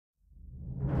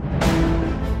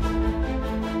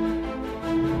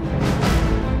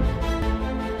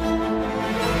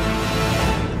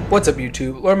What's up,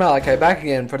 YouTube? LordMalici back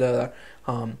again for the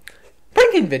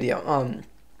pranking video.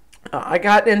 I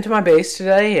got into my base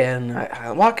today and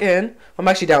I walk in. I'm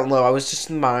actually down low. I was just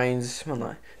in the mines.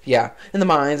 Yeah, in the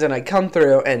mines, and I come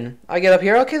through and I get up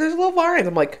here. Okay, there's a little vine.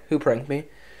 I'm like, who pranked me?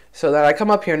 So then I come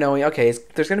up here knowing, okay,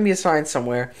 there's gonna be a sign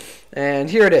somewhere, and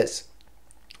here it is.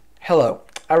 Hello,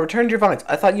 I returned your vines.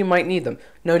 I thought you might need them.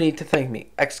 No need to thank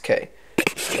me. XK.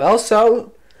 Well,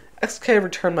 so XK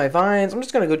returned my vines. I'm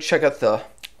just gonna go check out the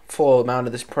full amount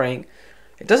of this prank.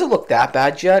 It doesn't look that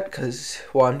bad yet because,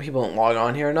 one, people don't log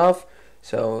on here enough,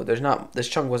 so this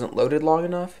chunk wasn't loaded long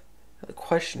enough. The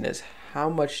question is, how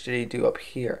much did he do up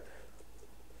here,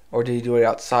 or did he do it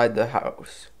outside the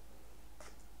house?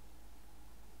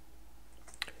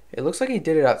 It looks like he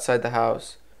did it outside the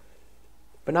house,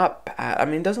 but not bad. I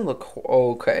mean, it doesn't look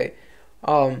okay.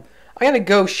 I gotta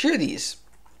go shear these.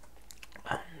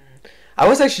 I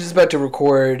was actually just about to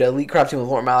record Elitecrafting with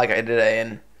LordMalici today,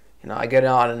 and I get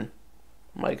on and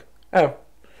I'm like, oh,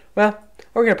 well,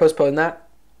 we're gonna postpone that.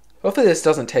 Hopefully this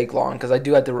doesn't take long because I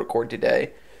do have to record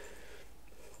today.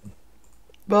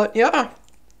 But yeah,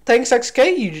 thanks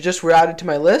XK, you just were added to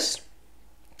my list.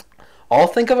 I'll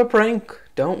think of a prank.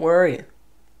 Don't worry,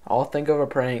 I'll think of a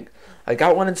prank. I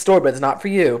got one in store, but it's not for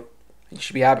you. You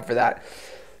should be happy for that,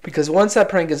 because once that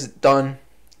prank is done,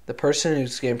 the person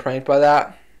who's getting pranked by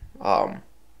that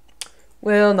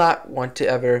will not want to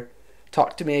ever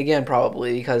talk to me again,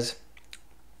 probably, because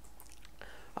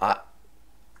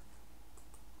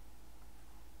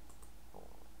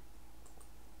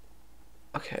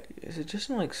okay, is it just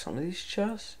in like some of these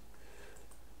chests?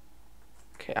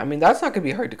 Okay, I mean, that's not gonna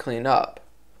be hard to clean up.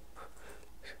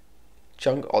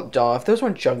 If those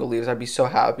weren't jungle leaves, I'd be so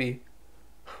happy,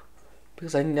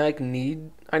 because I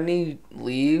need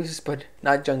leaves, but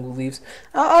not jungle leaves.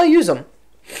 I'll use them.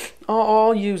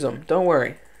 I'll use them. Don't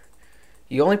worry.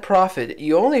 You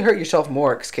only hurt yourself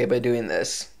more, XK, by doing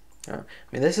this. I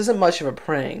mean, this isn't much of a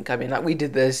prank. I mean, we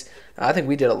did this. I think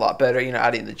we did a lot better,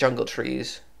 adding the jungle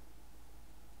trees.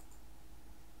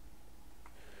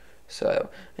 So,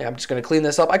 yeah, I'm just going to clean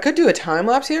this up. I could do a time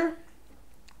lapse here,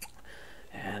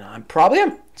 and I probably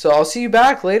am. So I'll see you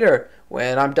back later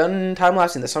when I'm done time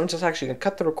lapsing this. I'm just actually going to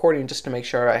cut the recording just to make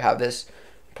sure I have this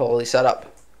properly set up.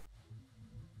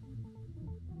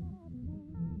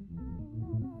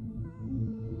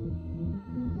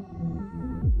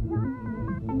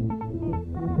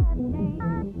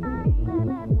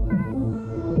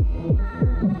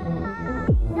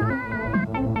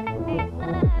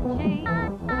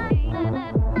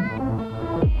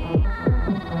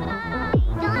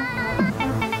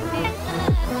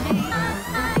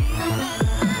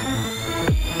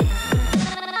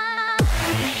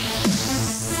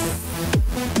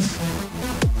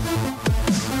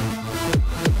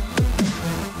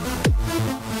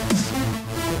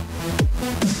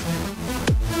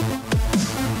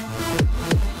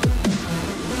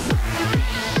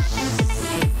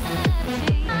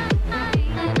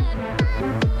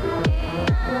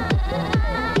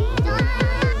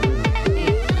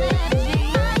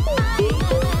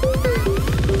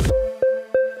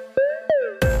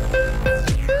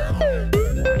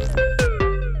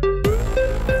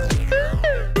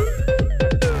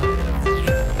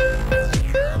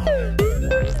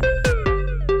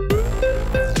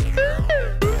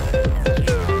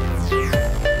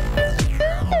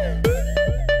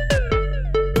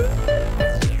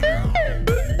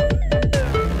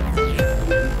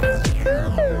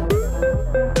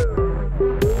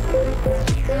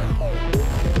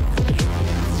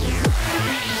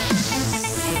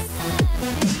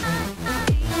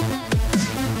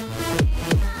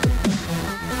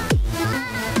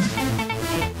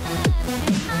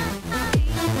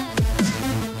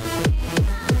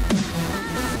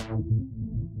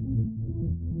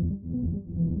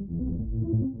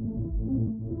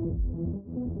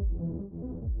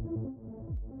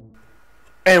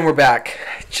 And we're back.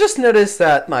 Just noticed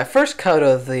that my first cut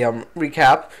of the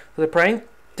recap of the prank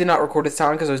did not record its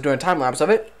sound because I was doing a time lapse of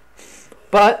it.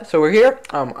 But so we're here.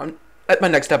 I'm at my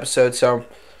next episode, so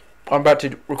I'm about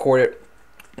to record it.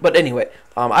 But anyway,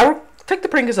 I think the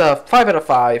prank is a 5 out of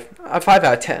 5, a 5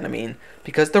 out of 10. I mean,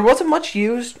 because there wasn't much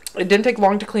used. It didn't take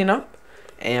long to clean up,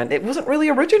 and it wasn't really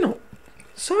original.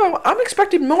 So I'm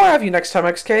expecting more of you next time,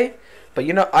 XK. But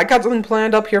I got something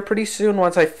planned up here pretty soon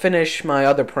once I finish my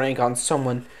other prank on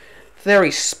someone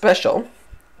very special.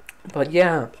 But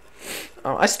yeah,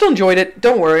 I still enjoyed it.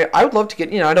 Don't worry. I would love to get,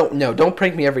 don't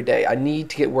prank me every day. I need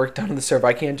to get work done on the server.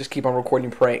 I can't just keep on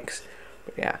recording pranks.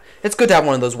 But yeah, it's good to have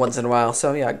one of those once in a while.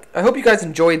 So yeah, I hope you guys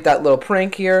enjoyed that little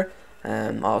prank here.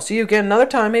 And I'll see you again another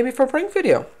time, maybe for a prank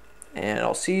video. And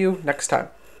I'll see you next time.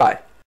 Bye.